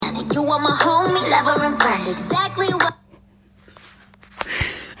You are my homie, lover, and friend. Exactly what.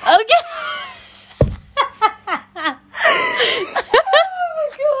 Okay.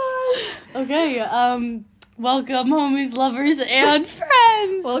 Okay, welcome, homies, lovers, and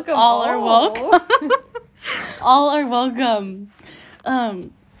friends. Welcome. All are welcome. All are welcome.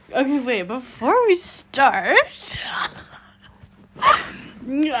 Okay, wait, before we start, I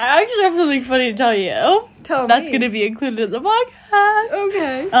actually have something funny to tell you. Tell That's me. going to be included in the podcast.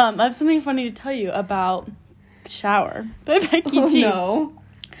 Okay. I have something funny to tell you about Shower by Becky G. No.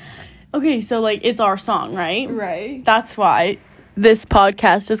 Okay, so, like, it's our song, right? Right. That's why this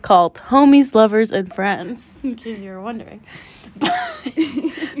podcast is called Homies, Lovers, and Friends, in case you were wondering.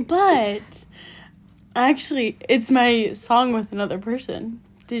 But actually, it's my song with another person.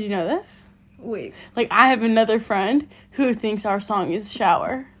 Did you know this? Wait. Like, I have another friend who thinks our song is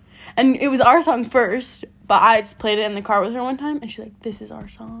Shower. And it was our song first, but I just played it in the car with her one time, and she's like, this is our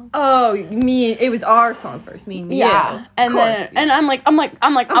song. Oh, it was our song first, me and you. Yeah. And then, and I'm like,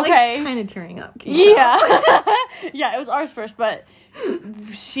 okay. Kind of tearing up. Can you Yeah. tell? Yeah, it was ours first, but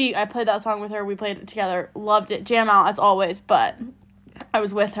I played that song with her, we played it together, loved it, jam out as always, but I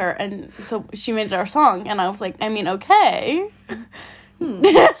was with her, and so she made it our song, and I was like, I mean, okay. You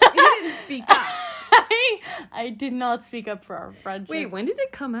didn't speak up. I did not speak up for our friendship. Wait, when did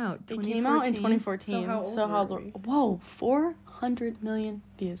it come out? It came out in 2014. So how old were we? Whoa, 400 million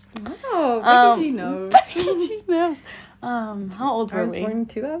views. Oh, Becky G knows. Becky G knows. How old I were was we? born in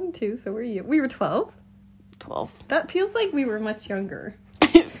 2002, so were you? We were 12? 12. That feels like we were much younger.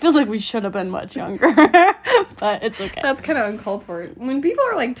 It feels like we should have been much younger, but it's okay. That's kind of uncalled for. When people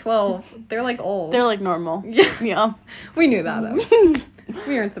are like 12, they're like old. They're like normal. Yeah. Yeah. We knew that, though.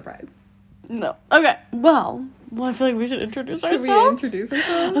 We aren't surprised. No. Okay. Well, I feel like we should introduce ourselves. Should we introduce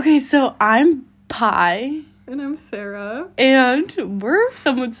ourselves? Okay, so I'm Pi, And I'm Sarah. and we're,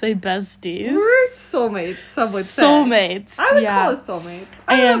 some would say, besties. We're soulmates, some would say. Soulmates. I would yeah. call us soulmates.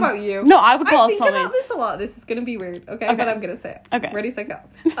 I don't know about you. No, I would call us I think about soulmates. this a lot. This is going to be weird, okay? Okay. But I'm going to say it. Okay. Ready, set, go.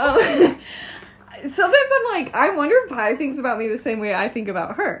 Sometimes I'm like, I wonder if Pi thinks about me the same way I think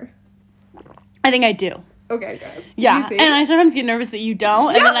about her. I think I do. Okay, good. Yeah, You think? and I sometimes get nervous that you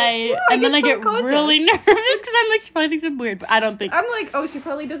don't, Yeah, and me too. I then I get get self-conscious. really nervous because I'm like, she probably thinks I'm weird, but I don't think. I'm like, oh, she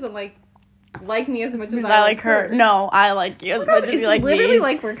probably doesn't like me as much as Because I I like her. No, I like you as Oh my gosh, much as it's you like literally me.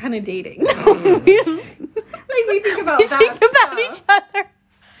 like we're kind of dating. we Like we think about think that about stuff. each other.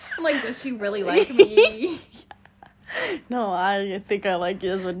 I'm like, does she really like me? No, I think I like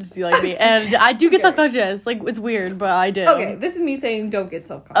you as much as you like me, and I do get Okay. self-conscious. Like, it's weird, but I do. Okay, this is me saying don't get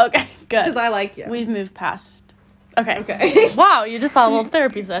self-conscious. Okay, good. Because I like you. We've moved past. Okay. Okay. Wow, you just saw a little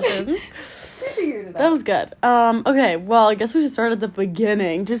therapy session. We figured it That out. was good. Okay, well, I guess we should start at the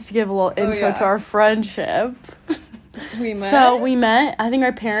beginning, just to give a little intro yeah. to our friendship. We met. So we met, I think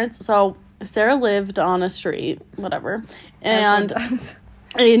our parents, so Sarah lived on a street, whatever, and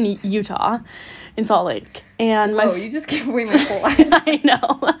in Utah, in Salt Lake. And my Oh, you just gave away my whole life. I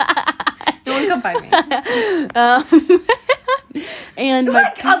know. No one come find me. And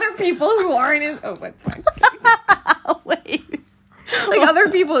Like other people who aren't in... Oh, it's fine. wait. Like other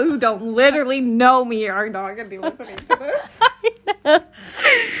people who don't literally know me are not going to be listening to this.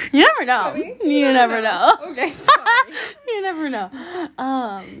 You never know. Sorry? You never know. Okay, sorry. You never know.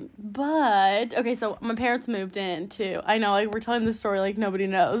 But okay, so my parents moved in too. I know, like, we're telling this story like nobody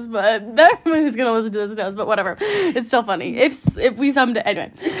knows, but everyone who's gonna listen to this knows. But whatever, it's still funny. If we someday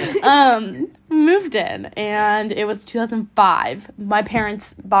anyway, moved in, and it was 2005. My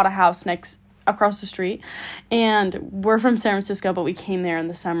parents bought a house across the street, and we're from San Francisco, but we came there in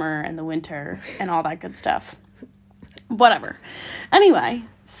the summer and the winter and all that good stuff. Whatever. Anyway,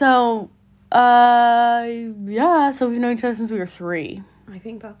 so yeah, so we've known each other since we were 3. I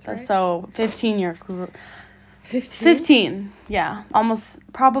think that's right. So 15 years. 15? 15, yeah.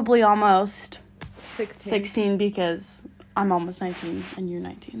 Probably almost 16. because I'm almost 19 and you're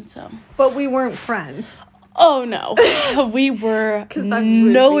 19, so. But we weren't friends. Oh, no. We were 'Cause that would be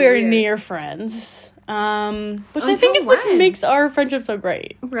nowhere weird. near friends. Which I Until think is what when? makes our friendship so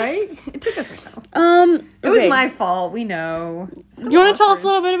great. Right? It took us a while. It was okay. my fault, we know. So You want to tell us a awkward.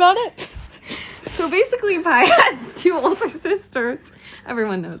 little bit about it? So basically, Pi has 2 older sisters.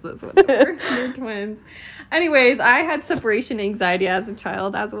 Everyone knows this, whatever. They're twins. Anyways, I had separation anxiety as a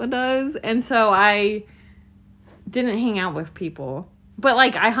child, as one does. And so I didn't hang out with people. But,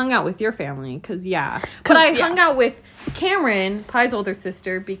 like, I hung out with your family, because, yeah. But I hung out with Cameron, Pi's older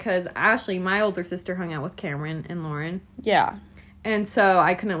sister, because Ashley, my older sister, hung out with Cameron and Lauren. Yeah. And so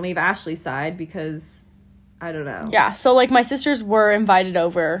I couldn't leave Ashley's side because, I don't know. Yeah, so, like, my sisters were invited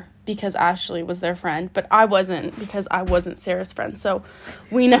over because Ashley was their friend, but I wasn't because I wasn't Sarah's friend. So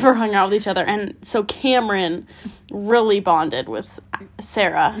we never hung out with each other. And so Cameron really bonded with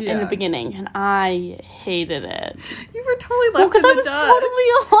Sarah in the beginning, and I hated it. You were totally left because in I the was dust.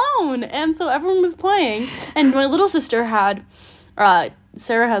 totally alone, and so everyone was playing. And my little sister had,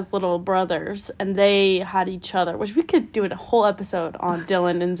 Sarah has little brothers, and they had each other, which we could do a whole episode on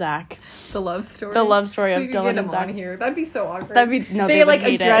Dylan and Zach. The love story. The love story of We could Dylan get and them on Zach. here. That'd be so awkward. That'd be no. They would like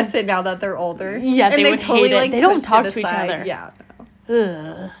hate address it. it now that they're older. Yeah, and they would totally, hate it. like, They don't pushed talk it to each aside. other. Yeah.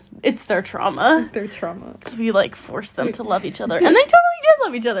 Ugh. It's their trauma. Their trauma. Because we, like, forced them to love each other. And they totally did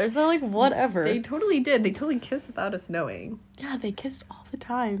love each other. So, like, whatever. They totally did. They totally kissed without us knowing. Yeah, they kissed all the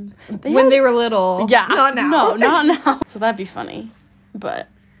time. When they were little. Yeah. Not now. No, not now. So that'd be funny. But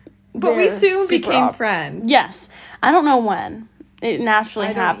we they're soon super became off. friends. Yes. I don't know when. It naturally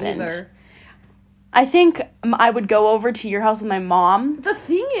I happened. don't either. I think I would go over to your house with my mom The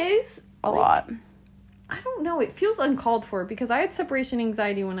thing is, a lot. I don't know. It feels uncalled for because I had separation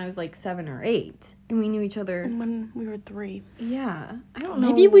anxiety when I was like 7 or 8. And we knew each other. When we were 3. Yeah. I don't know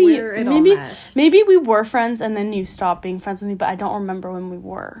Maybe where it all meshed. Maybe we were friends and then you stopped being friends with me, but I don't remember when we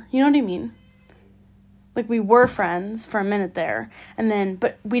were. You know what I mean? Like, we were friends for a minute there, and then,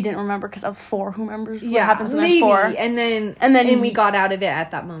 but we didn't remember because I was 4. Who remembers what happens when maybe. I'm 4? And then we got out of it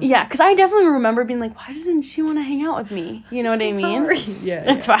at that moment. Yeah, because I definitely remember being like, why doesn't she want to hang out with me? You know what I mean? Sorry.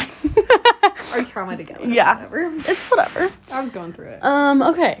 Yeah. It's fine. Our trauma together. Yeah. Whatever. It's whatever. I was going through it.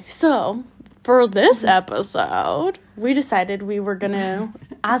 Okay, so for this episode, we decided we were gonna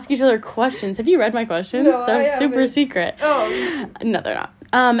ask each other questions. Have you read my questions? No, They're I super haven't. secret. Oh. No, they're not.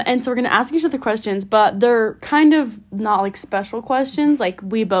 And so we're gonna ask each other questions, but they're kind of not like special questions. Like,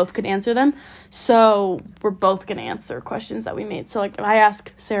 we both could answer them. So we're both gonna answer questions that we made. So, like, if I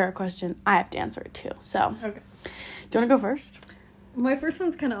ask Sarah a question, I have to answer it too. So, Okay. do you wanna go first? My first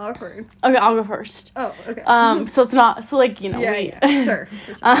one's kind of awkward. Okay, I'll go first. Oh, okay. So it's not, so like, you know. Yeah, sure.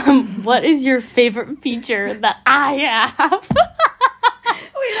 For sure. What is your favorite feature that I have?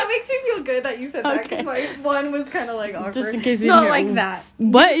 Wait, that makes me feel good that you said that, Okay. because my one was kind of like awkward. Just in case we Not didn't like hear- that.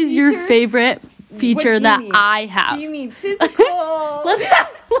 What is your Feature? favorite What feature do you that mean? I have? Do you mean physical?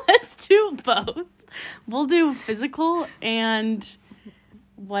 Let's do both. We'll do physical and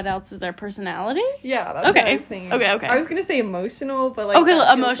what else is there? Personality? Yeah, that's Okay. what I was thinking. Okay. I was gonna say emotional, but like Okay, that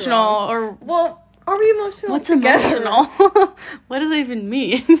feels emotional wrong. or Well, are we emotional? what's together? emotional? What does that even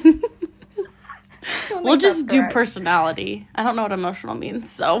mean? I don't We'll think just that's do correct. personality. I don't know what emotional means,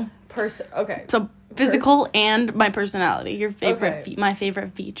 so Okay. so physical and my personality. Your favorite, Okay. my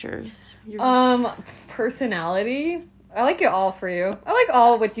favorite features. Personality. I like it all for you. I like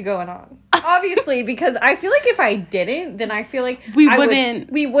all what you going on. Obviously, because I feel like if I didn't, then I feel like We I wouldn't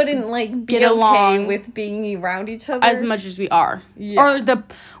we wouldn't like be get okay along with being around each other as much as we are. Yeah. Or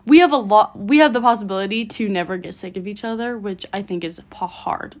we have the possibility to never get sick of each other, which I think is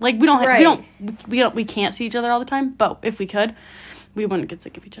hard. Like, we can't see each other all the time, but if we could, we wouldn't get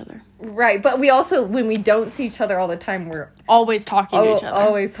sick of each other. Right, but we also, when we don't see each other all the time, we're Always talking to each other.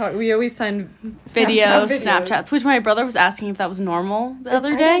 always talk. We always send Videos, videos. Snapchats, which my brother was asking if that was normal the other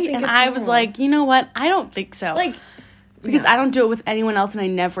I don't day, think and it's I was normal. like, you know what? I don't think so. Like, because no. I don't do it with anyone else, and I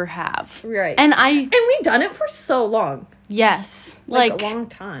never have. Right. And we've done it for so long. yes, Like a long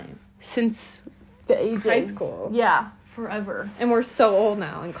time. since the ages. High school. Yeah, forever. And we're so old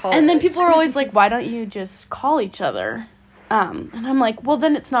now in college. And then people are always like, why don't you just call each other? And I'm like, well,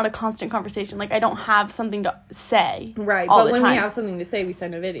 then it's not a constant conversation. Like, I don't have something to say. Right, all but the when time. we have something to say, we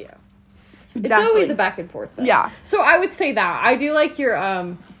send a video. Exactly. It's always a back and forth, though. Yeah. So I would say that. I do like your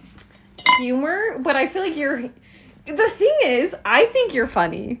humor, but I feel like the thing is, I think you're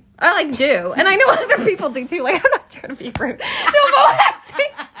funny. I do. And I know other people do too. Like, I'm not trying to be rude. No, but what I'm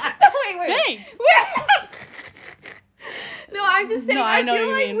saying... No, wait. Thanks. No, I'm just saying, No, I know feel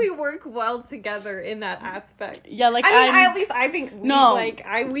what you like mean. we work well together in that aspect. Yeah, like, at least I think we, No.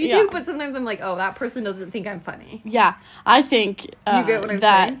 we Yeah. do, but sometimes I'm like, oh, that person doesn't think I'm funny. yeah, I think You get what I'm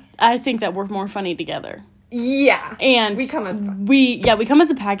that saying? I think that we're more funny together. Yeah. And We come as fun. we come as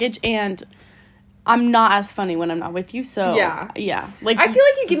a package, and I'm not as funny when I'm not with you. So yeah, like, I feel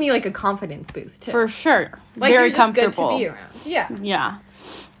like you give me like a confidence boost too. for sure, like very you're just comfortable. good to be around. Yeah. Yeah,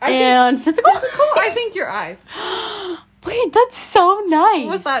 I and physical. I think your eyes. Wait, that's so nice.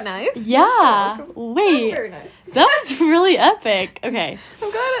 Was that nice? Yeah. You're so welcome. Wait, Very nice. that was really epic. Okay,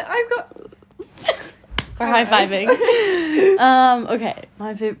 I've got. we're high fiving. Okay,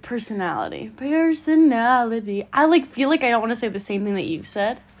 my favorite personality. I like feel like I don't want to say the same thing that you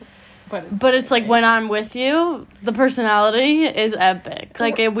said. But it's like when I'm with you, the personality is epic.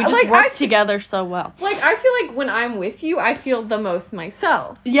 Like we just work together so well. Like I feel like when I'm with you, I feel the most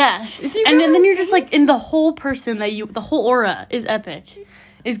myself. Yes, and then you're just like in the whole person the whole aura is epic,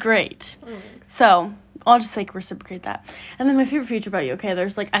 is great. So I'll just like reciprocate that. And then my favorite feature about you. Okay,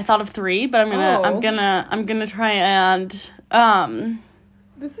 there's like I thought of 3, but I'm gonna try and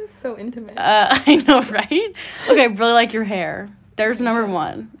This is so intimate. I know, right? Okay, I really like your hair. There's number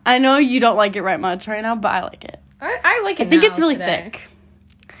 1. I know you don't like it right much right now, but I like it. I like it. I think it's really today. thick.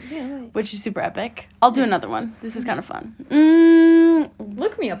 Yeah, which is super epic. I'll do another one. This is kind of fun.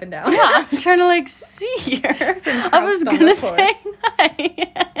 Look me up and down. Yeah, I'm trying to like see here. I was gonna say hi.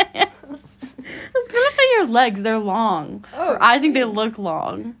 I was gonna say your legs. They're long. Oh, I think they look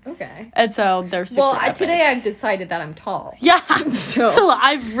long. Okay. And so they're super epic. Today I've decided that I'm tall. Yeah. So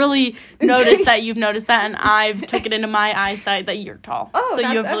I've really noticed that you've noticed that, and I've took it into my eyesight that you're tall. Oh, so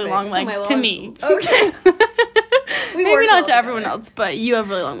you have really long legs to me. Okay. Maybe not to everyone else, but you have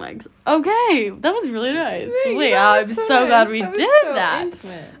really long legs. Okay, that was really nice. Wait, I'm so glad we did that.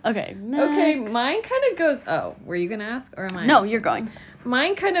 Intimate. Okay, next. Okay, mine kind of goes. Oh, were you gonna ask or am I? No, you're going.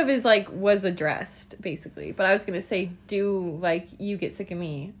 Mine kind of is like was addressed basically, but I was gonna say, do like you get sick of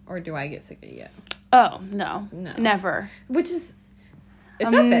me or do I get sick of you? Oh no, never. Which is. I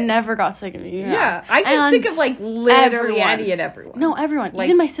never got sick of you. Yeah, I get sick of like literally any and everyone. No, everyone, like,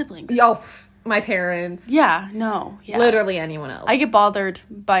 even my siblings. Yo, my parents. Yeah, no, yeah. Literally anyone else. I get bothered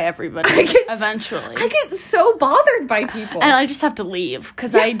by everybody eventually. I get so bothered by people. And I just have to leave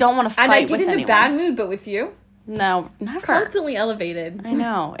because I don't want to fight with anyone. And I get in a bad mood, but with you? No, never. Constantly elevated. I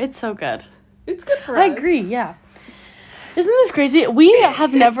know. It's so good. It's good for us. I agree, yeah. Isn't this crazy? We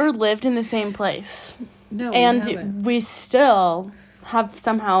have never lived in the same place. No, and we still have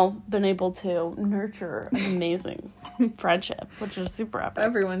somehow been able to nurture an amazing friendship, which is super epic.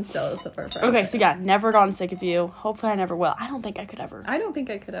 Everyone's jealous of our friendship. Okay, so yeah, never gotten sick of you. Hopefully I never will. I don't think I could ever. I don't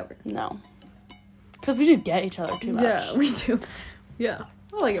think I could ever. No. Because we just get each other too much. Yeah, we do. Yeah.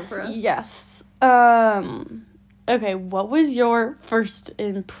 I like it for us. Yes. Okay, what was your first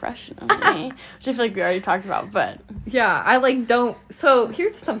impression of me? Which I feel like we already talked about, but... Yeah, I like don't... So,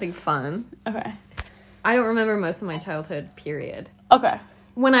 here's something fun. Okay. I don't remember most of my childhood, period. Okay.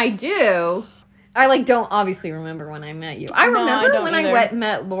 When I do, I like don't obviously remember when I met you. I remember when I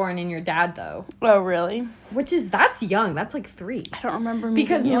met Lauren and your dad, though. Oh, really? That's young. That's like 3. I don't remember meeting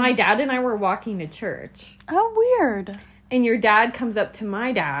because you. My dad and I were walking to church. Oh, weird. And your dad comes up to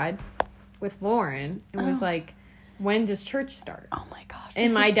my dad with Lauren and was like, when does church start? Oh my gosh.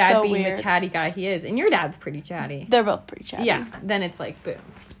 And my dad being the chatty guy he is. And your dad's pretty chatty. They're both pretty chatty. Yeah. Then it's like, boom.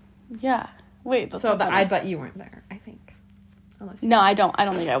 Yeah. Wait, that's so I bet you weren't there, I think. No, I don't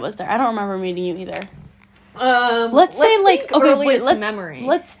think I was there. I don't remember meeting you either. Let's say like earliest memory.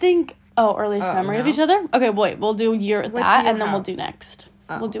 Let's think earliest memory of each other. Okay, wait, we'll do that and then we'll do next.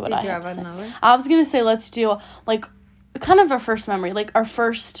 We'll do what I have to say. Another? I was gonna say let's do like kind of our first memory, like our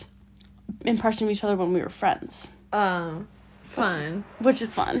first impression of each other when we were friends. Fun. Which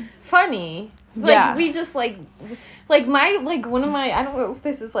is fun. Funny. Like we just like one of my, I don't know if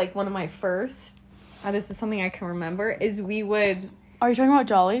this is like one of my first, this is something I can remember, is we would... Are you talking about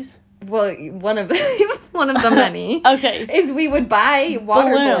Jollies? Well, one of the many. Okay. Is we would buy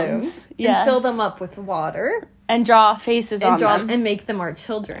water balloons and fill them up with water. And draw faces on them. And make them our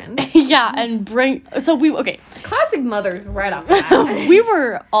children. Yeah, and Classic mothers right off the bat. We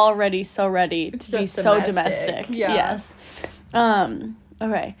were already so ready to be so domestic. Yeah. Yes.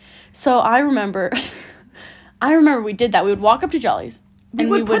 Okay. So I remember we did that. We would walk up to Jollies. We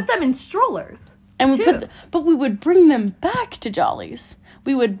would put them in strollers. And but we would bring them back to Jollies.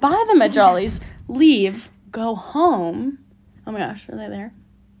 We would buy them at Jollies, leave, go home. Oh my gosh, are they there?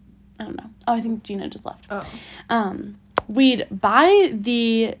 I don't know. Oh, I think Gina just left. Oh. We'd buy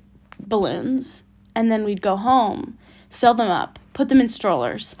the balloons, and then we'd go home, fill them up, put them in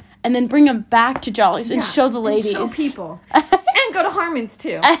strollers, and then bring them back to Jollies and show the ladies. And show people. And go to Harmon's,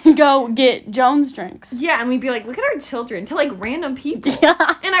 too. And go get Jones drinks. Yeah, and we'd be like, look at our children, to, like, random people. Yeah.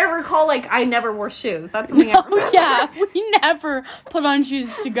 And I recall, like, I never wore shoes. That's something I remember. Yeah, we never put on shoes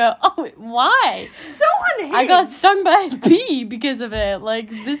to go. Oh, why? So unhinged. I got stung by a bee because of it. Like,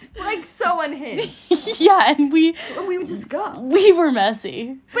 this... Like, so unhinged. Yeah, and we would just go. We were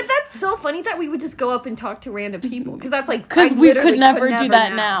messy. But that's so funny that we would just go up and talk to random people. Because that's, like... Because we could never do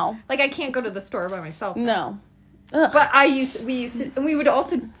that now. Like, I can't go to the store by myself. No. Ugh. But we used to, and we would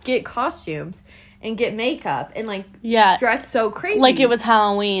also get costumes and get makeup and like dress so crazy, like it was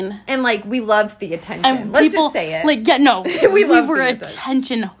Halloween, and like we loved the attention. And Let's just say it. Like we were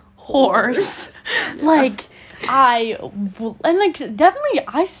attention whores. Like definitely,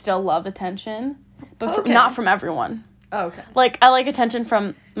 I still love attention, but not from everyone. Oh, okay. Like, I like attention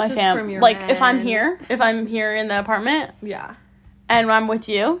from my Just family. from your Like, men. if I'm here in the apartment, Yeah. and I'm with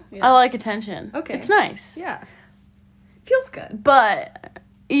you, Yeah. I like attention. Okay. It's nice. Yeah. Feels good. But,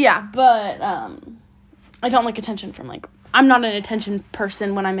 I don't like attention from, like, I'm not an attention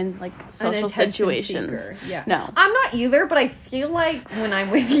person when I'm in, like, social situations. Seeker. Yeah. No. I'm not either, but I feel like when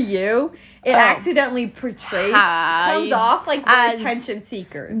I'm with you, it accidentally portrays, comes off like we're attention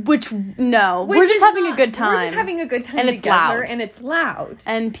seekers. Which we're just having a good time. We're just having a good time and it's together, loud. and it's loud.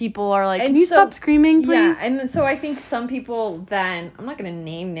 And people are like, And can you stop screaming, please? Yeah, and so I think some people then, I'm not going to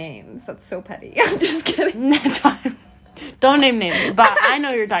name names. That's so petty. I'm just kidding. That's fine. Don't name names, but I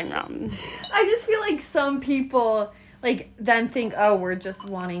know you're talking about. I just feel like some people, like, then think, oh, we're just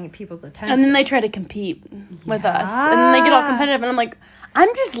wanting people's attention. And then they try to compete with us. And then they get all competitive, and I'm like,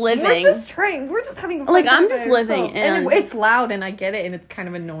 I'm just living. We're just having fun. Like, I'm just living. And it's loud, and I get it, and it's kind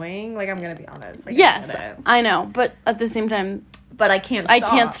of annoying. Like, I'm going to be honest. Like, yes, I know. But at the same time, but I can't stop. I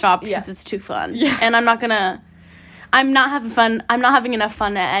can't stop because it's too fun. Yeah. And I'm not having fun. I'm not having enough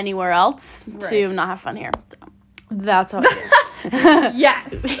fun anywhere else to not have fun here. So, that's how it is.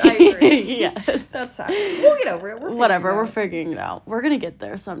 Yes, I agree. Yes. That's how. We'll get over it. We're figuring it out. We're going to get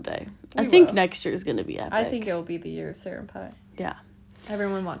there someday. I think next year is going to be epic. I think it'll be the year of Sarah and Pie. Yeah.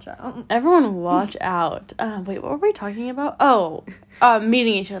 Everyone watch out. Everyone watch out. Wait, what were we talking about? Oh,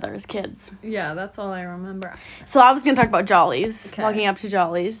 meeting each other as kids. Yeah, that's all I remember. So I was going to talk about Jollies. Okay. Walking up to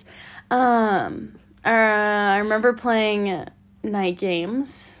Jollies. I remember playing night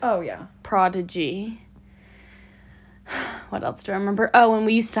games. Oh, yeah. Prodigy. What else do I remember? Oh, and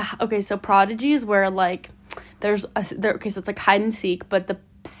we used to... Okay, so Prodigy is where, like, okay, so it's like hide and seek, but the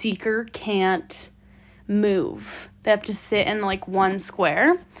seeker can't move. They have to sit in, like, one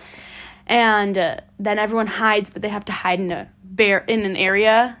square. And then everyone hides, but they have to hide in an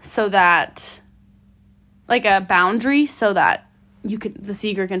area so that... Like, a boundary so that the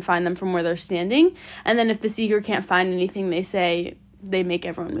seeker can find them from where they're standing. And then if the seeker can't find anything, they make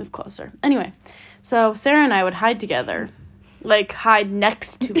everyone move closer. Anyway... So, Sarah and I would hide together. Like, hide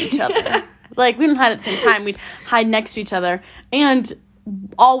next to each other. Like, we didn't hide at the same time. We'd hide next to each other. And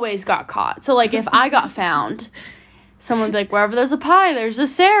always got caught. So, like, if I got found, someone would be like, wherever there's a pie, there's a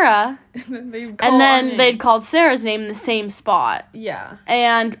Sarah. And then they'd called Sarah's name in the same spot. Yeah.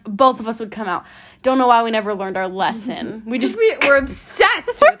 And both of us would come out. Don't know why we never learned our lesson. We're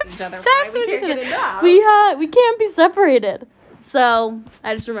obsessed with each other. We can't get enough. We can't be separated. So,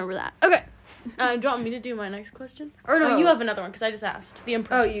 I just remember that. Okay. Do you want me to do my next question? Or no, you have another one, because I just asked. The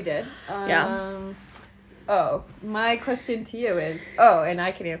impression. Oh, you did? Yeah. Oh, my question to you is... Oh, and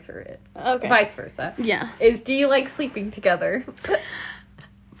I can answer it. Okay. Vice versa. Yeah. Do you like sleeping together?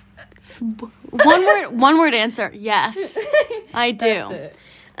 One word answer. Yes. I do. That's it.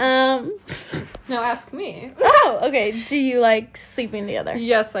 Now ask me. Oh, okay. Do you like sleeping together?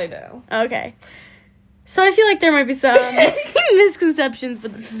 Yes, I do. Okay. So I feel like there might be some misconceptions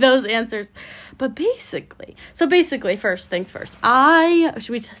with those answers. But basically, first things first.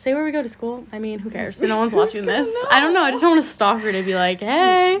 Should we say where we go to school? I mean, who cares? No one's watching this. I don't know. I just don't want a stalker to be like,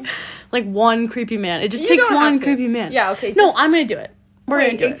 hey, like one creepy man. It just takes one creepy man. Yeah, okay. No, I'm going to do it. We're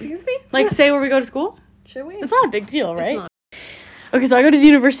going to do it. Excuse me? Like, say where we go to school? Should we? It's not a big deal, right? It's not. Okay, so I go to the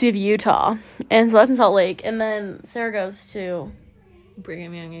University of Utah. And so that's in Salt Lake. And then Sarah goes to...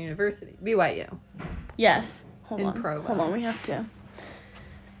 Brigham Young University. BYU. Yes. In Provo. Hold on, we have to.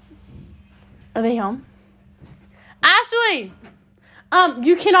 Are they home? Ashley!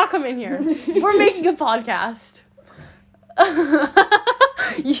 You cannot come in here. We're making a podcast.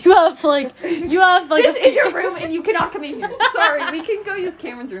 You have like This is your room and you cannot come in here. Sorry, we can go use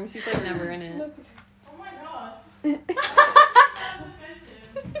Cameron's room. She's like never in it. Oh my gosh.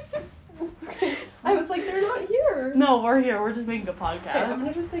 I was like, they're not here. No, we're here. We're just making a podcast. Okay, I'm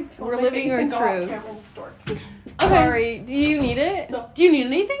gonna just like We're living our truth. Dork. Okay. Sorry, do you need it? No. Do you need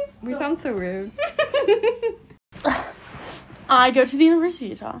anything? We sound so rude. I go to the University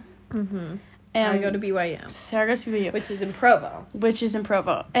of Utah. Mm-hmm. And I go to BYU. Sarah goes to BYU. Which is in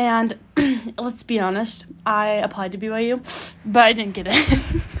Provo. And let's be honest, I applied to BYU, but I didn't get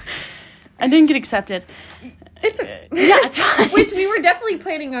in. I didn't get accepted. It's fine. Which we were definitely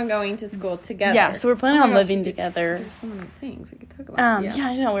planning on going to school together. Yeah, so we're planning on living together. There's so many things we could talk about. Yeah,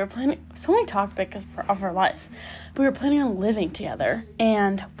 I know. We were planning so many topics of our life. We were planning on living together,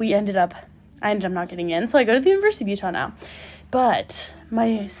 and I ended up not getting in. So I go to the University of Utah now. But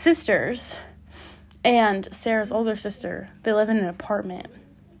my sisters and Sarah's older sister, they live in an apartment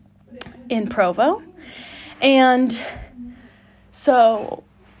in Provo. And so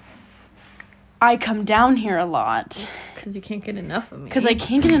I come down here a lot. Because you can't get enough of me. Because I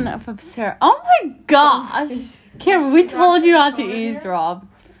can't get enough of Sarah. Oh my gosh. Cameron, we told you not to eavesdrop.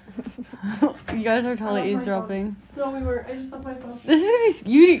 You guys are totally eavesdropping. No, we were. I just left my phone. This is gonna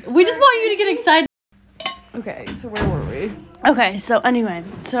be we just want you to get excited. Okay, so where were we? Okay, so anyway,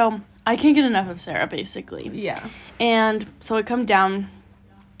 so I can't get enough of Sarah, basically. Yeah. And so I come down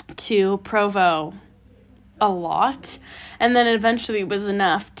to Provo a lot, and then eventually it was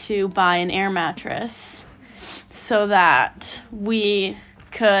enough to buy an air mattress so that we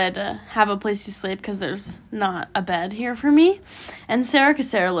could have a place to sleep, because there's not a bed here for me and Sarah, because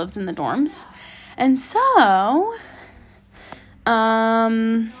Sarah lives in the dorms. And so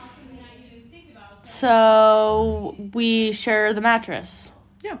we share the mattress.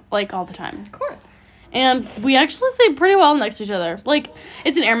 Yeah. Like, all the time. Of course. And we actually sleep pretty well next to each other. Like,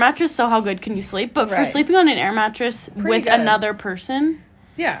 it's an air mattress, so how good can you sleep? But for sleeping on an air mattress with another person,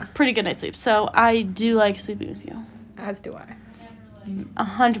 yeah, pretty good night's sleep. So I do like sleeping with you. As do I.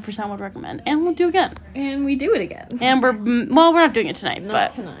 100% would recommend. And we'll do again. And we do it again. And we're not doing it tonight,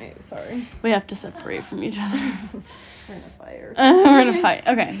 Not but tonight, sorry. we have to separate from each other. We're in a fire. We're in a fight.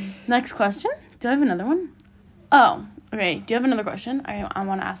 Okay, next question. Do I have another one? Oh, okay. Do you have another question? I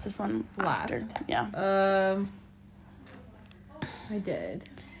want to ask this one Last. after. Yeah. I did.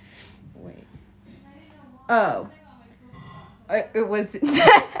 Wait. Oh. It was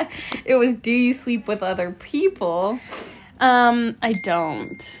it was, do you sleep with other people? I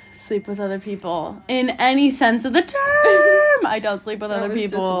don't sleep with other people in any sense of the term. I don't sleep with other That was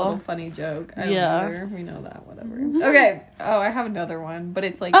people. just a little funny joke. I don't Yeah. matter. We know that. Whatever. Okay. Oh, I have another one, but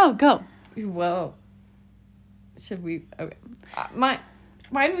it's like. Oh, go. Well. Should we? Okay.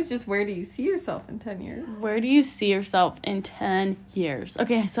 Mine was just, where do you see yourself in 10 years? Where do you see yourself in 10 years?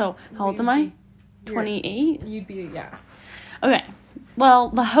 Okay, so how old am I? 28? You'd be, yeah. Okay. Well,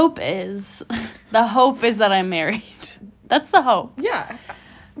 the hope is that I'm married. That's the hope. Yeah.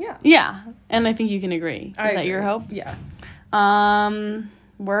 Yeah. Yeah, and I think you can agree. Is that your hope? Yeah.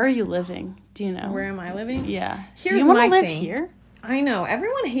 Where are you living? Do you know? Where am I living? Yeah. Here's Do you want my to live thing. here? I know.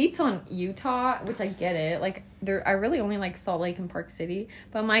 Everyone hates on Utah, which I get it. Like, I really only like Salt Lake and Park City.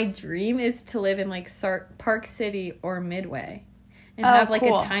 But my dream is to live in, like, Park City or Midway. And have, like,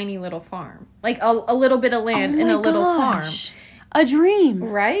 cool. a tiny little farm. Like, a little bit of land and a little farm. A dream.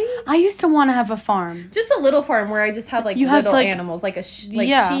 Right? I used to want to have a farm. Just a little farm where I just have, like, little animals. Like,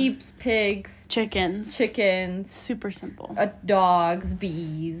 sheep, pigs. Chickens. Super simple. Dogs,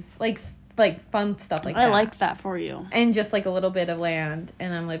 bees. Like fun stuff like that. I like that for you. And just like a little bit of land,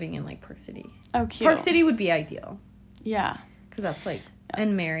 and I'm living in like Park City. Oh, cute. Park City would be ideal. Yeah. Because that's like,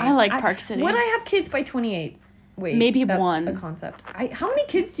 and married. I like Park City. Would I have kids by 28? Wait. Maybe that's one. a concept. How many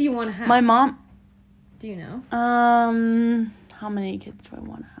kids do you want to have? My mom. Do you know? How many kids do I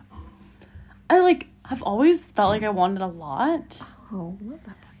want to have? I've always felt like I wanted a lot. Oh, what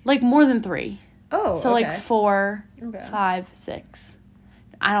the? Like more than 3. Oh, so okay. like 4, Okay. 5, 6.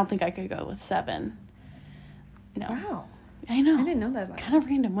 I don't think I could go with 7. No. Wow. I know. I didn't know that about Kind of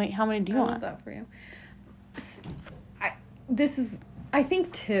random. Wait, how many do you I want? love that for you. I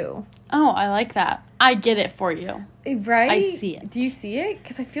think 2. Oh, I like that. I get it for you. Right? I see it. Do you see it?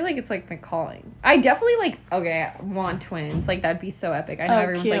 Because I feel like it's like my calling. I definitely want twins. Like, that'd be so epic. I know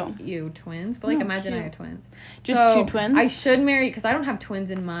everyone's cute. like, ew, twins. But like, Oh, imagine cute. I had twins. Just So, 2 twins? I should marry, because I don't have twins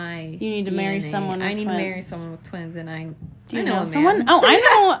in my You need to marry DNA. someone with I need to marry twins. someone with twins, and Do you I know know a someone? man.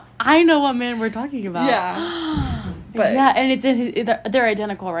 Oh, I know what man we're talking about. Yeah. But- yeah, and it's in his. They're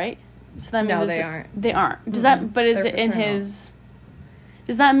identical, right? So that means No, it's- they aren't. They aren't. Does that? But is They're it in fraternal. his?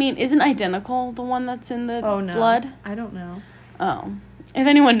 Does that mean isn't identical the one that's in the Oh, no. blood? I don't know. Oh, if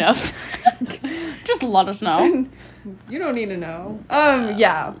anyone knows, just let us know. You don't need to know.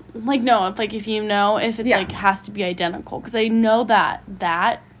 Yeah. Like no, if you know if it's Yeah. like has to be identical, because I know that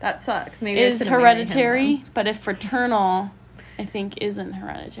That sucks. Maybe I is shouldn't marry him, hereditary, but if fraternal, I think isn't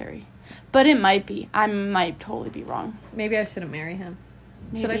hereditary. But it might be. I might totally be wrong. though. Maybe I shouldn't marry him.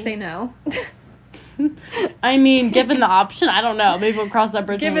 Should I Maybe. say no? I mean, given the option, I don't know. Maybe we'll cross that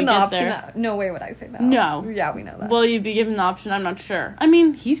bridge Given when we the get option, there. no way would I say no. No. Yeah, we know that. Will you be given the option? I'm not sure. I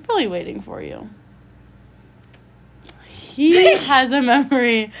mean, he's probably waiting for you. He has a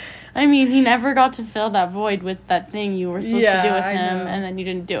memory. I mean, he never got to fill that void with that thing you were supposed to do with I him, know. and then you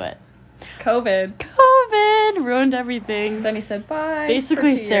didn't do it. COVID. COVID ruined everything. Then he said bye.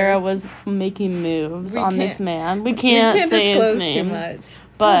 Basically, for 2 Sarah years. was making moves We on this can't- man. We can't say disclose his name. too much.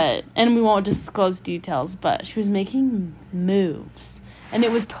 But, and we won't disclose details, but she was making moves. And it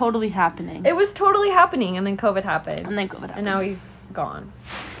was totally happening. It was totally happening, and then COVID happened. And then COVID happened. And now he's gone.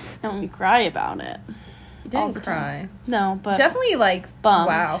 And we cry about it. all Didn't the cry. time. No, but Definitely, like, bummed.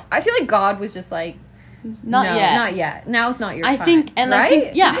 wow. I feel like God was just like, not no, yet. not yet. Now's not your I time. think, and right? I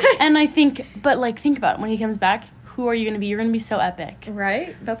think, yeah, and I think, but like, think about it. When he comes back, who are you going to be? You're going to be so epic.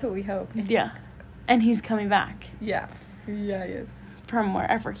 Right? That's what we hope. Yeah. And he's coming back. Yeah. Yeah, he is. From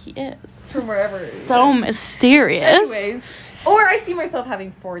wherever he is. From wherever. So mysterious. Anyways. Or I see myself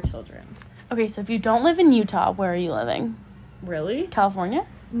having 4 children. Okay, so if you don't live in Utah, where are you living? Really? California?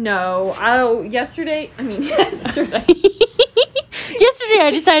 No. Oh, yesterday. Yesterday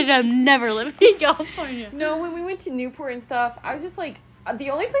I decided I'm never living in California. No, when we went to Newport and stuff, I was just like, the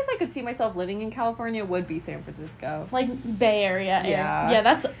only place I could see myself living in California would be San Francisco. Like Bay Area. Yeah. Yeah,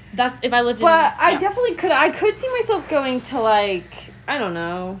 that's if I lived in. But I yeah. definitely could. I could see myself going to, like, I don't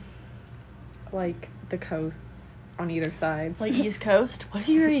know, like the coasts on either side. Like East Coast. What if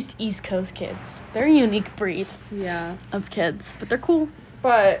you raised East Coast kids? They're a unique breed Yeah. of kids, but they're cool.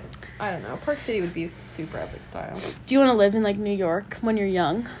 But I don't know. Park City would be super epic style. Do you want to live in like New York when you're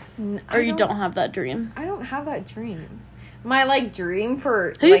young, or you don't have that dream? I don't have that dream. My like dream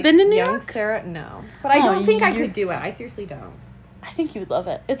for Have you like, been to New young York? Sarah, no. But I Oh, don't think I you're- could do it. I seriously don't. I think you would love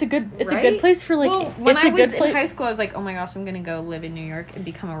it. It's a good Right? place for like. Well, when it's I a was good in place. high school, I was like, oh my gosh, I'm gonna go live in New York and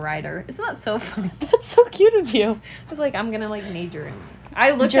become a writer. Isn't that so funny? That's so cute of you. I was like, I'm gonna like major in.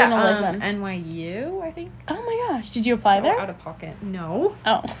 I looked Journalism. at NYU, I think. Oh my gosh! Did you apply So there? Out of pocket. No.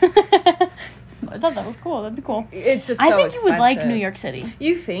 Oh. I thought that was cool. That'd be cool. It's just. So I think you would like expensive. New York City.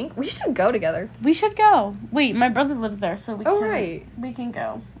 You think we should go together? We should go. Wait, my brother lives there, so we Oh, can. right. We can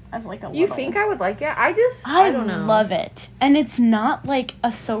go as like a. You little- think I would like it? I don't know. love it, and it's not like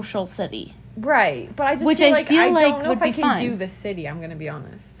a social city. Right, but I just Which feel I like feel I like don't know would if I be can fine. do the city. I'm gonna be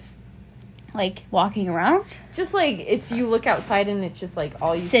honest. Like walking around. Just like it's you look outside and it's just like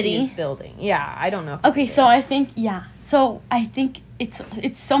all you City. see is building. Yeah, I don't know. If I Okay, can so do it. I think So I think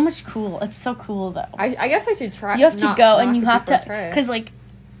it's so much cool. It's so cool though. I guess I should try. You have to not go knock and you it have before to I try it. because like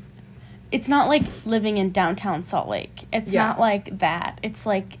it's not like living in downtown Salt Lake. It's Yeah. not like that. It's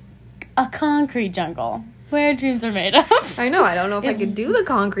like a concrete jungle where dreams are made of. I know. I don't know if I could do the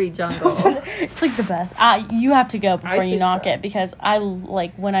concrete jungle. It's like the best. You have to go before you should knock try. it because I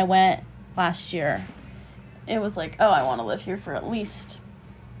like when I went last year, it was like, oh, I want to live here for at least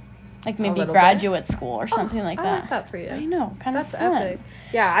like maybe little graduate school or something like I that. like that for you. I know, kind That's of fun. epic.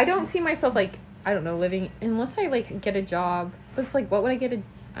 Yeah, I don't see myself like I don't know living unless I like get a job. But it's like, what would I get?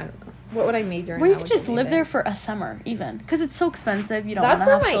 I don't know. What would I major in? Or you That could would just get me live there for a summer, even because it's so expensive. You don't want That's to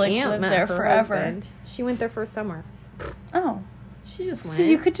where have my to like aunt live met there her forever. husband. She went there for a summer. Oh, She just went. so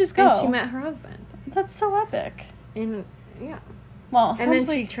you could just go. And she met her husband. That's so epic. And yeah. Well, And then sounds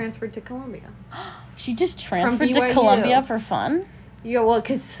she like transferred to Columbia. she just transferred to BYU. Columbia for fun. Yeah, well,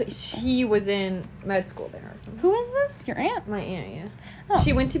 because she was in med school there or something. Who is this? Your aunt? My aunt, yeah. Oh.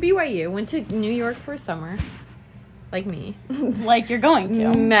 She went to BYU, went to New York for a summer, like me. Like you're going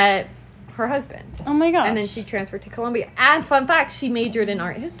to? Met her husband. Oh my gosh. And then she transferred to Columbia. And fun fact, she majored in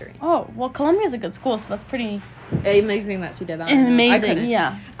art history. Oh well, Columbia's a good school, so that's pretty Amazing that she did that. I know. I amazing. couldn't.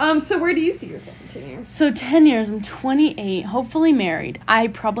 Yeah. So where do you see yourself in 10 years? So 10 years, I'm 28, hopefully married. I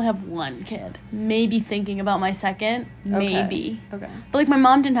probably have one kid. Maybe thinking about my second. Maybe. Okay. But like my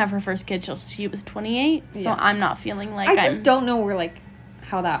mom didn't have her first kid till she was 28, so Yeah. I'm not feeling like I just I'm don't know where, like,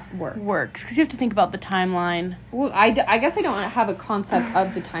 how that works. works because you have to think about the timeline. Well, I guess I don't have a concept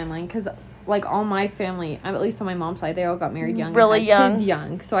of the timeline because, like, all my family, at least on my mom's side, they all got married young. Really and had young. Kids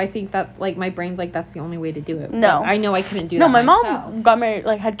young. So I think that, like, my brain's like, that's the only way to do it. No. But I know I couldn't do No, that my myself. mom got married,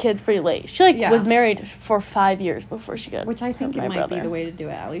 like had kids pretty late. She like Yeah. was married for 5 years before she got. Which I think my it might brother. be the way to do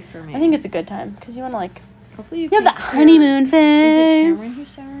it, at least for me. I think it's a good time because you want to like Hopefully you have that can't hear- honeymoon Is it phase. Cameron who's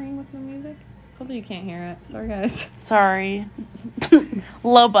showering with no music? Hopefully you can't hear it. Sorry, guys. Sorry,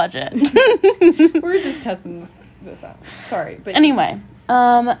 low budget. We're just testing this out. Sorry, but Anyway,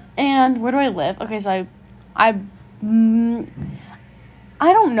 and where do I live? Okay, so I don't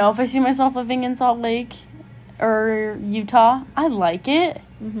know if I see myself living in Salt Lake or Utah. I like it,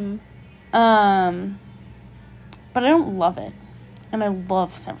 Mm-hmm. but I don't love it, and I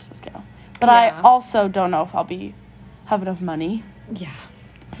love San Francisco. But Yeah. I also don't know if I'll have enough money. Yeah.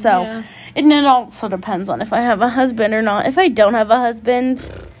 So Yeah. it also depends on if I have a husband or not. If I don't have a husband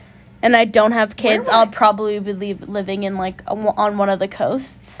and I don't have kids, would I'll I- probably be living in like on one of the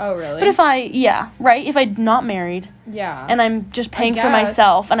coasts. Oh, really? But if if I'm not married yeah. and I'm just paying for guess.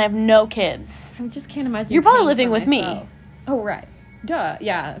 myself and I have no kids, I just can't imagine. You're probably paying living for with me. myself. Oh, right. Duh.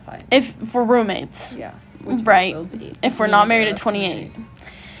 Yeah, fine. if we're roommates, Yeah. Which we right? will be. If we're Me not and married you're at 28, married.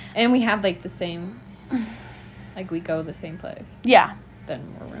 And we have like the same, like we go the same place, yeah.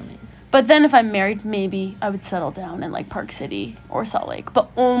 then we're roommates. But then if I'm married, maybe I would settle down in, like, Park City or Salt Lake. But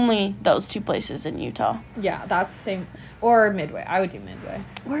only those two places in Utah. Yeah, that's the same. Or Midway. I would do Midway.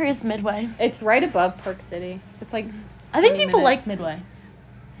 Where is Midway? It's right above Park City. It's like I think 30 people minutes. like Midway.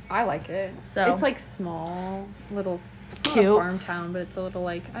 I like it. So it's like small, little. It's not cute. a farm town, but it's a little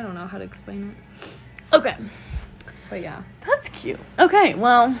like I don't know how to explain it. Okay. But yeah. That's cute. Okay,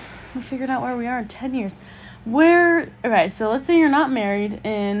 well, we figured out where we are in 10 years. Okay, so let's say you're not married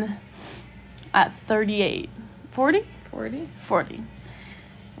at 38. 40? 40? 40.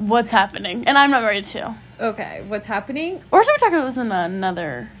 What's happening? And I'm not married too. Okay, what's happening? Or should we talk about this in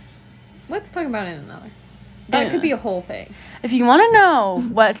another? Let's talk about it in another. That could be a whole thing. If you want to know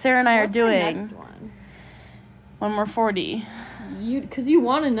what Sarah and I are What's our doing next one? when we're 40. Because you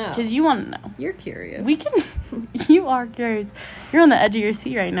want to know. Because you want to know. You're curious. We can. You are curious. You're on the edge of your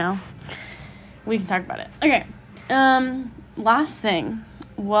seat right now. We can talk about it. Okay. Last thing.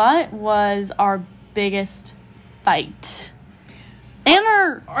 What was our biggest fight? And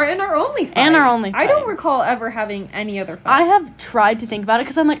our only fight. And our only fight. I don't recall ever having any other fight. I have tried to think about it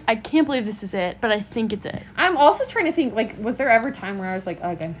because I'm like, I can't believe this is it, but I think it's it. I'm also trying to think, like, was there ever a time where I was like,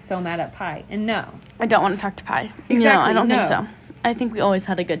 ugh, I'm so mad at Pi? And no. I don't want to talk to Pi. Exactly, No, I don't think no. so. I think we always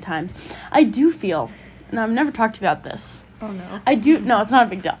had a good time. I do feel, and I've never talked about this. Oh, no. No, it's not a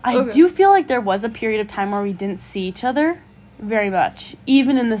big deal. I do feel like there was a period of time where we didn't see each other very much,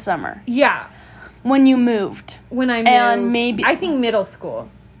 even in the summer. Yeah. When you moved. When I moved. And maybe. I think middle school.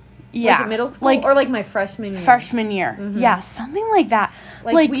 Yeah. Was it middle school? Or like my freshman year? Freshman year. Mm-hmm. Yeah, something like that.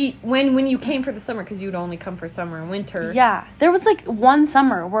 Like when you came for the summer, because you would only come for summer and winter. Yeah. There was like one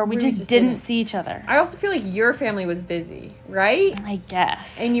summer where we just didn't see each other. I also feel like your family was busy, right? I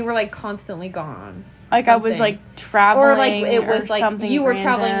guess. And you were like constantly gone. Like I was like traveling or like it was like something you were random.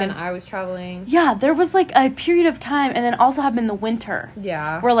 traveling and I was traveling. Yeah, there was like a period of time, and then also happened in the winter.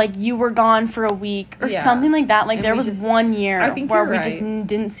 Yeah. Where like you were gone for a week or something like that. Like And there was one year where we just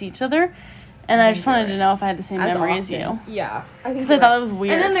didn't see each other, and I just wanted to know if I had the same memory as you. Yeah, because I thought it was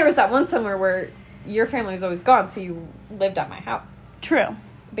weird. And then there was that one summer where your family was always gone, so you lived at my house. True.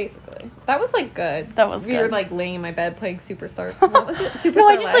 Basically. That was, like, good. That was good. We were, like, laying in my bed playing Superstar. What was it? Superstar No,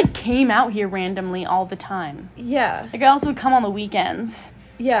 I just, Live? like, came out here randomly all the time. Yeah. Like, I also would come on the weekends.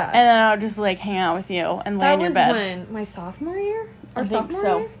 Yeah. And then I would just, like, hang out with you and lay in your bed. That was when? My sophomore year? I think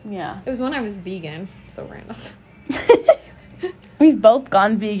so. Yeah. It was when I was vegan. So random. We've both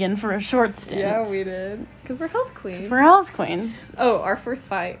gone vegan for a short stint. Yeah, we did. Because we're health queens. We're health queens. Oh, our first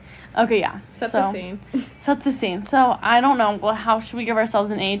fight. Okay, yeah. Set the scene. Set the scene. So, I don't know. Well, how should we give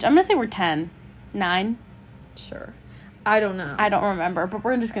ourselves an age? I'm going to say we're 10. 9? Sure. I don't know. I don't remember, but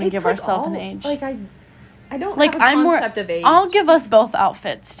we're just going to give ourselves an age. Like, I don't like, have a concept of age. I'll give us both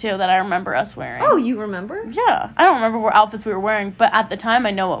outfits, too, that I remember us wearing. Oh, you remember? Yeah. I don't remember what outfits we were wearing, but at the time,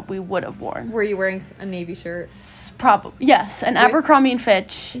 I know what we would have worn. Were you wearing a navy shirt? Probably. Yes, an Abercrombie &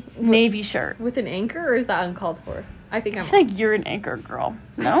 Fitch navy shirt. With an anchor, or is that uncalled for? I think I feel like you're an anchor girl.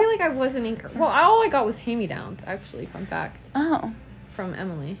 No? I feel like I was an anchor. Well, all I got was hand-me-downs, actually. Fun fact. Oh. From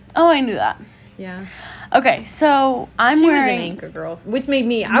Emily. Oh, I knew that. Yeah. Okay, so She was an anchor girl, which made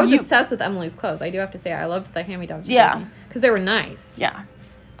me... I was obsessed with Emily's clothes. I do have to say, I loved the hand-me-downs she gave me. Because they were nice. Yeah.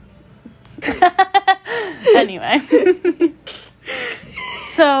 Anyway.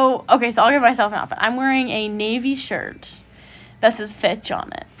 So I'll give myself an outfit. I'm wearing a navy shirt that says Fitch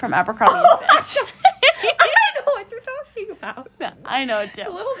on it from Abercrombie & Fitch. I know what you're talking about. I know it too. It's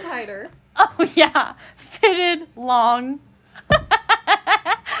a little tighter. Oh, yeah. Fitted, long. I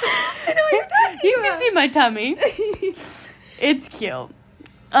know what you're talking about. You can see my tummy. It's cute.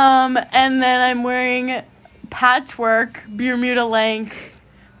 And then I'm wearing patchwork, Bermuda length,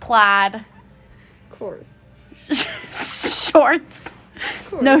 plaid. Of course. Shorts.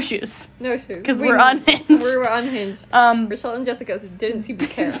 Course. No shoes. No shoes. Because we're unhinged. We're unhinged. Rachel and Jessica didn't seem to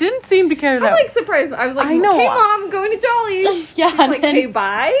care. Didn't seem to care, though. I'm, like, surprised. I was like, I know. okay, Mom, I'm going to Jolly. Yeah. She's like, okay,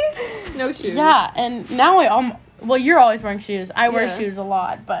 bye. No shoes. Yeah, and now well, you're always wearing shoes. I wear shoes a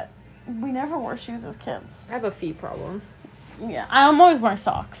lot, but we never wore shoes as kids. I have a feet problem. Yeah, I'm always wearing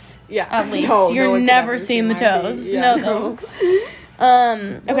socks. Yeah. At least. No, You're never seeing the toes. Yeah, no thanks.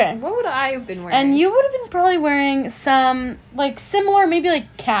 Okay. What would I have been wearing? And you would have been probably wearing some, like, similar, maybe,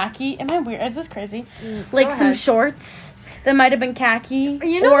 like, khaki. Am I weird? Is this crazy? Like, some shorts that might have been khaki.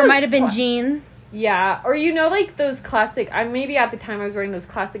 Or might have been jean. Yeah. Or, like, those classic... maybe at the time I was wearing those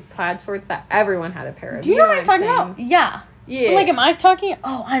classic plaid shorts that everyone had a pair of. Do you know what I'm talking about? Yeah. Yeah. But, like, am I talking...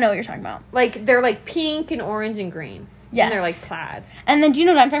 Oh, I know what you're talking about. Like, they're, like, pink and orange and green. Yes. And they're, like, plaid. And then do you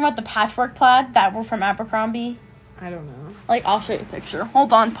know what I'm talking about? The patchwork plaid that were from Abercrombie? I don't know. Like, I'll show you a picture.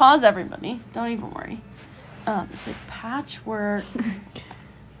 Hold on. Pause, everybody. Don't even worry. It's like patchwork.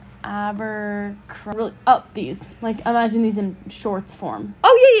 Abercrombie. Oh, these. Like, imagine these in shorts form.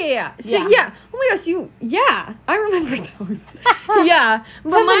 Oh, yeah. So, Yeah. yeah. Oh my gosh, I remember those. Yeah.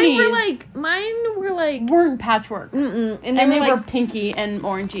 But mine were like, Weren't patchwork. and And they they were were like, pinky and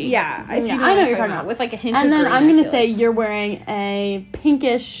orangey. yeah. I know what you're talking about. With like a hint of And then green, I'm I going to feel say like. you're wearing a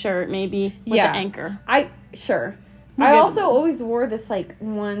pinkish shirt, maybe, with Yeah. an anchor. Sure. We'll I give also them. always wore this like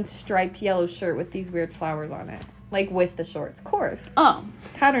one striped yellow shirt with these weird flowers on it, like with the shorts. Of course, Oh.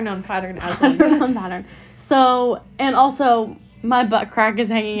 pattern on pattern as one Pattern does. on pattern. So, and also, my butt crack is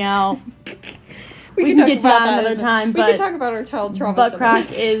hanging out. We can talk get to about that another in the- time, we but can talk about our child trauma. butt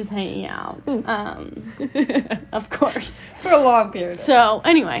crack is hanging out. Of course. for a long period. So,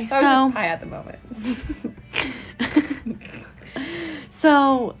 anyway, that was just pie at the moment.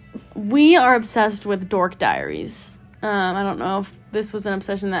 So, we are obsessed with Dork Diaries. I don't know if this was an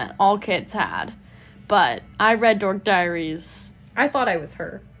obsession that all kids had, but I read Dork Diaries. I thought I was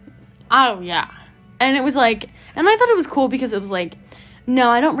her. Oh, yeah. And it was like, and I thought it was cool because it was like, no,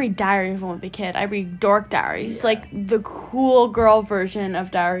 I don't read Diary of a Wimpy Kid. I read Dork Diaries. Yeah. Like, the cool girl version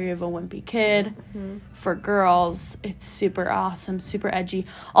of Diary of a Wimpy Kid for girls. It's super awesome, super edgy.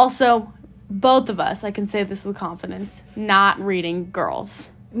 Also, both of us, I can say this with confidence, not reading girls.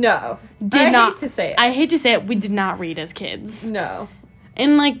 No, Did not. hate to say it. I hate to say it, we did not read as kids. No.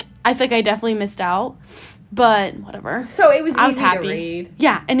 And, like, I think I definitely missed out, but whatever. So it was I was easy happy. to read.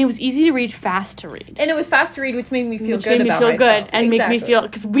 Yeah, and it was easy to read, fast to read. And it was fast to read, which made me feel Which good made me about feel myself. good and make me feel,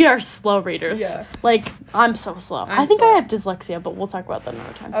 because we are slow readers. Yeah. Like, I'm so slow. I'm I think slow. I have dyslexia, but we'll talk about that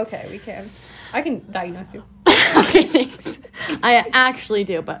another time. Okay, we can. I can diagnose you. Okay, thanks. I actually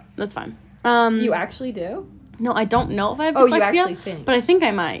do, but that's fine. You actually do? No, I don't know if I have dyslexia. Oh, you actually think. But I think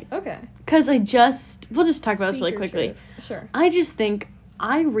I might. Okay. Because we'll just talk about this really Speak your quickly. truth. Sure. I just think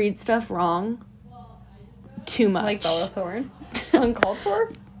I read stuff wrong too much. Like Bella Thorne? Uncalled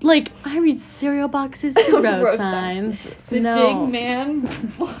for? Like, I read cereal boxes to road, Road signs. The No. Dig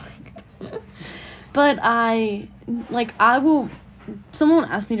Man. But someone will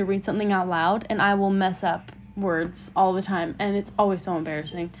ask me to read something out loud, and I will mess up words all the time, and it's always so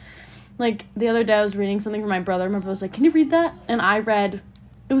embarrassing. Like, the other day I was reading something for my brother, my brother was like, can you read that? And I read,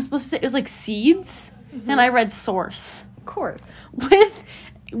 it was supposed to say, it was like seeds, and I read source. Of course.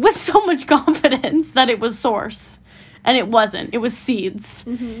 With so much confidence that it was source. And it wasn't. It was seeds.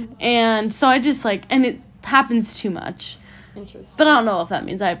 And so I just and it happens too much. Interesting. But I don't know if that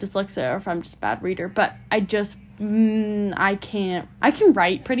means I have dyslexia or if I'm just a bad reader. But I just, I can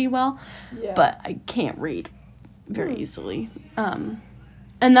write pretty well, Yeah. but I can't read very easily. And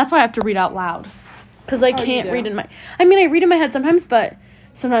that's why I have to read out loud. Because I can't read in my, I read in my head sometimes, but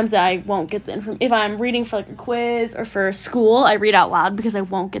sometimes I won't get the information. If I'm reading for like a quiz or for school, I read out loud because I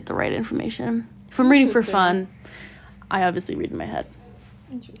won't get the right information. If I'm reading for fun, I obviously read in my head.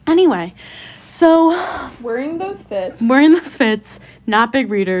 Interesting. Anyway, so Wearing those fits. we're in those fits, not big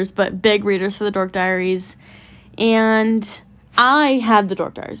readers, but big readers for the Dork Diaries. And I had the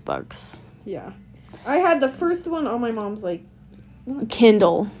Dork Diaries books. Yeah. I had the first one on my mom's,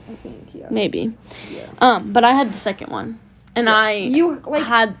 Kindle, I think, yeah. maybe. Yeah. But I had the second one. And You,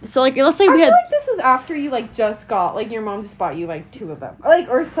 had, so let's say I we feel had like this was after you, just got, your mom just bought you, 2 of them.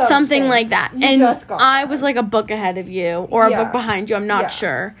 Or something. something like that. You And just got I them. was a book ahead of you, or a Yeah. book behind you, I'm not Yeah.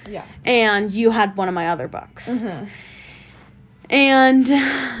 sure. Yeah. And you had one of my other books. Mm-hmm. And,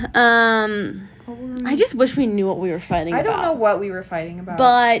 I just wish we knew what we were fighting I about. don't know what we were fighting about.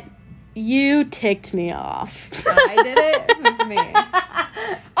 But you ticked me off. I did it. It was me.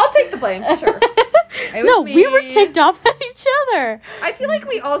 I'll take the blame, sure. It was No, me. we were ticked off at each other. I feel like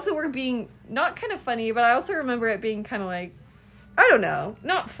we also were being, not kind of funny, but I also remember it being kind of I don't know,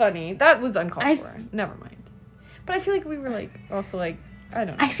 not funny. That was uncalled for. Never mind. But I feel like we were also I don't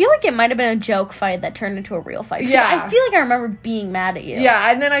know. I feel like it might have been a joke fight that turned into a real fight. Yeah. I feel like I remember being mad at you.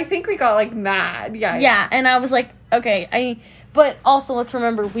 Yeah, and then I think we got mad. Yeah. Yeah, and I was like, okay, but also let's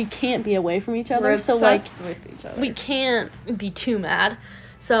remember we can't be away from each other. We're so obsessed with each other. we can't be too mad.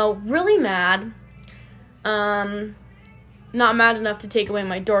 So really mad. Not mad enough to take away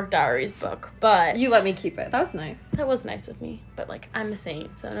my Dork Diaries book, but You let me keep it. That was nice. that was nice of me. But I'm a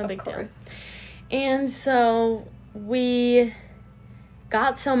saint, so no big deal. Of course. And so we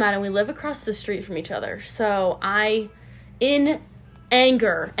got so mad, and we live across the street from each other. So in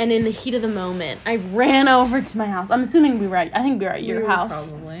anger and in the heat of the moment, I ran over to my house. I'm assuming I think we were at your house.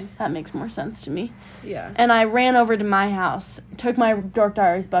 Probably. That makes more sense to me. Yeah. And I ran over to my house, took my Dork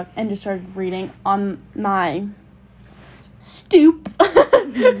Diaries book, and just started reading on my stoop.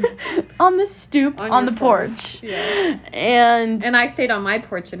 On the stoop on the your porch. Yeah. And And I stayed on my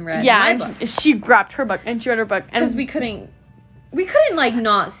porch and read yeah, my and book. she grabbed her book and she read her book. Because And we couldn't we couldn't like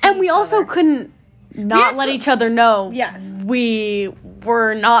not see And we each also other. couldn't not let each other know. Yes. We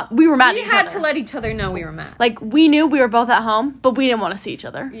were mad We at each had other. to let each other know we were mad. Like, we knew we were both at home, but we didn't want to see each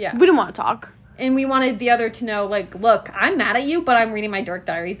other. Yeah. We didn't want to talk. And we wanted the other to know, like, look, I'm mad at you, but I'm reading my Dork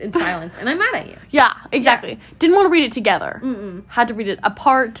Diaries in silence, and I'm mad at you. Yeah, exactly. Didn't want to read it together. Mm-mm. Had to read it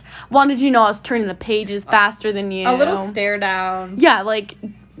apart. Wanted you to know I was turning the pages faster than you. A little stare down. Yeah, like,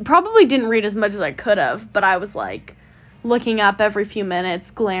 probably didn't read as much as I could have, but I was, like, looking up every few minutes,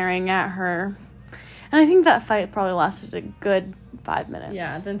 glaring at her. And I think that fight probably lasted a good 5 minutes.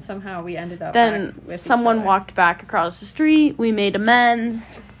 Yeah, then somehow we ended up Then back with someone each other. walked back across the street. We made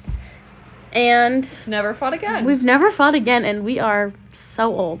amends. And Never fought again. we've never fought again, and we are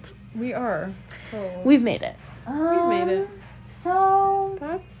so old. We are. So We've made it. we've made it. So,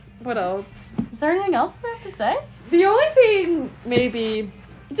 That's what else? is there anything else we have to say? The only thing, maybe,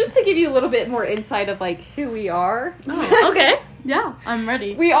 just to give you a little bit more insight of like who we are. Okay. Yeah, I'm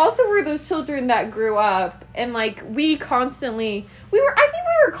ready. We also were those children that grew up and like I think we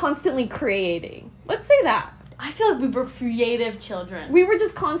were constantly creating. Let's say that. I feel like we were creative children. We were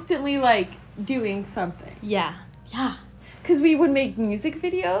just constantly like doing something. Yeah. Cuz we would make music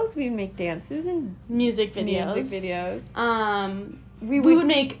videos, we would make dances and Music videos. We We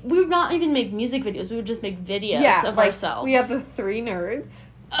would not even make music videos. We would just make videos of like, ourselves. We have the 3 nerds.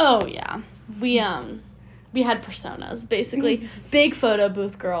 Oh yeah. We had personas basically. Big photo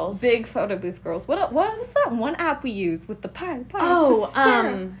booth girls. Big photo booth girls. What was that one app we used with the pie? Oh,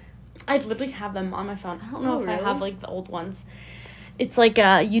 Sarah. I literally have them on my phone. I don't know Oh, if I really? have like the old ones. It's like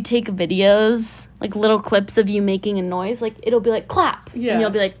you take videos, like little clips of you making a noise. Like it'll be like clap, Yeah. and you'll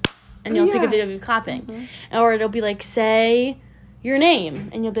be like, and you'll take a Yeah. video of you clapping, Mhm. or it'll be like say your name,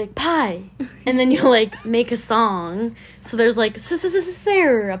 and you'll be like pie, and then you'll like make a song. So there's like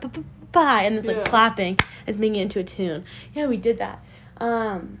Sarah pie, and it's like Yeah. clapping. It's making it into a tune. Yeah, we did that.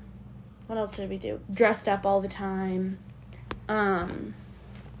 What else did we do? Dressed up all the time.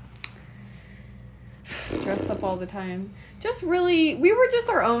 Dressed up all the time. Just really, we were just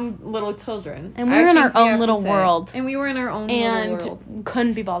our own little children. And we were in our think we own have to little say. world. And we were in our own little And world.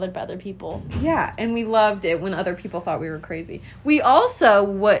 couldn't be bothered by other people. Yeah, and we loved it when other people thought we were crazy. We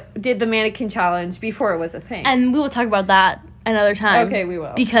also did the mannequin challenge before it was a thing. And we will talk about that another time. Okay, we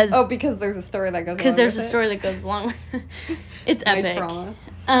will. Because because there's a story that goes because along there's with a it. story that goes along with it's My epic. trauma.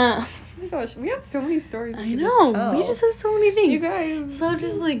 Uh, Oh my gosh, we have so many stories. I know. We just have so many You things. guys. So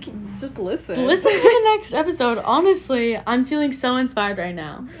just like just listen. listen to the next episode. Honestly, I'm feeling so inspired right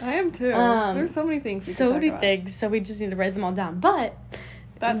now. I am too. Um, There's so many things. We So can talk many about. things. So we just need to write them all down. But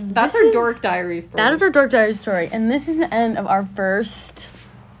That's this our is- Dork Diaries story. that is our Dork Diaries story, and this is the end of our first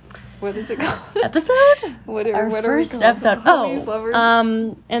What is it called? episode. what Our are we first called? episode. Homies,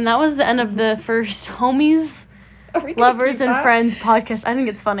 lovers? And that was the end of the first homies, Are we gonna lovers, keep and that? friends podcast. I think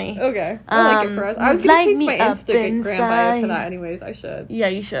it's funny. Okay, I like it for us. I was Light gonna change me my up Instagram bio to inside. that, anyways. I should. Yeah,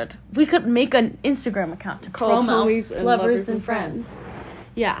 you should. We could make an Instagram account to Called promo Homies and lovers and friends.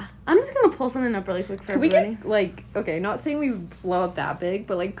 Yeah, I'm just gonna pull something up really quick for Could we everybody. get like okay? Not saying we blow up that big,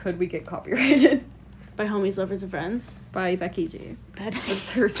 but like, could we get copyrighted By homies, lovers, and friends. by Becky G? By It's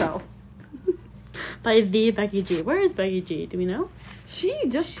herself. by the Becky G. Where is Becky G? Do we know? She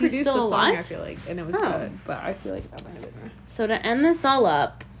just She's produced still a song, alive? I feel like, and it was Oh. good. But I feel like that might have been her. So to end this all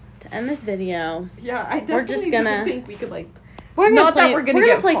up, to end this video, Yeah, I We're just gonna- think we could like. we're gonna Not play. that we're gonna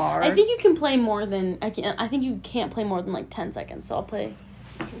get play. far. I think you can play more than I can. I think you can't play more than like 10 seconds. So I'll play.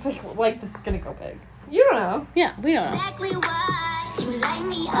 Like this is gonna go big. You don't know. Yeah, we don't know. Exactly why you light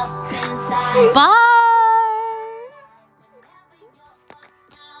me up inside. Bye.